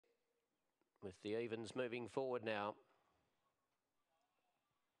with the evens moving forward now.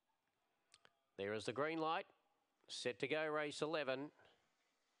 There is the green light. Set to go, race 11.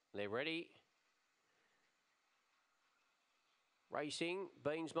 They're ready. Racing.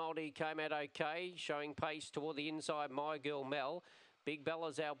 Beans Multi came out okay, showing pace toward the inside. My Girl Mel. Big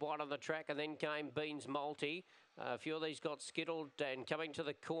Bella's out wide on the track, and then came Beans Multi. A few of these got skittled and coming to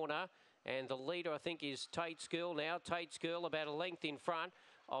the corner. And the leader, I think, is Tate's Girl now. Tate's Girl about a length in front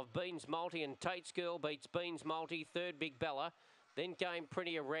of Beans Multi, and Tate's Girl beats Beans Multi. Third, Big Bella. Then came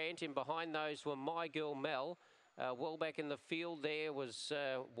Prettier Rant, and behind those were My Girl Mel. Well back in the field there was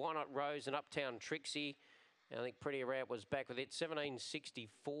Why Not Rose and Uptown Trixie. And I think Prettier Rant was back with it,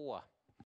 1764.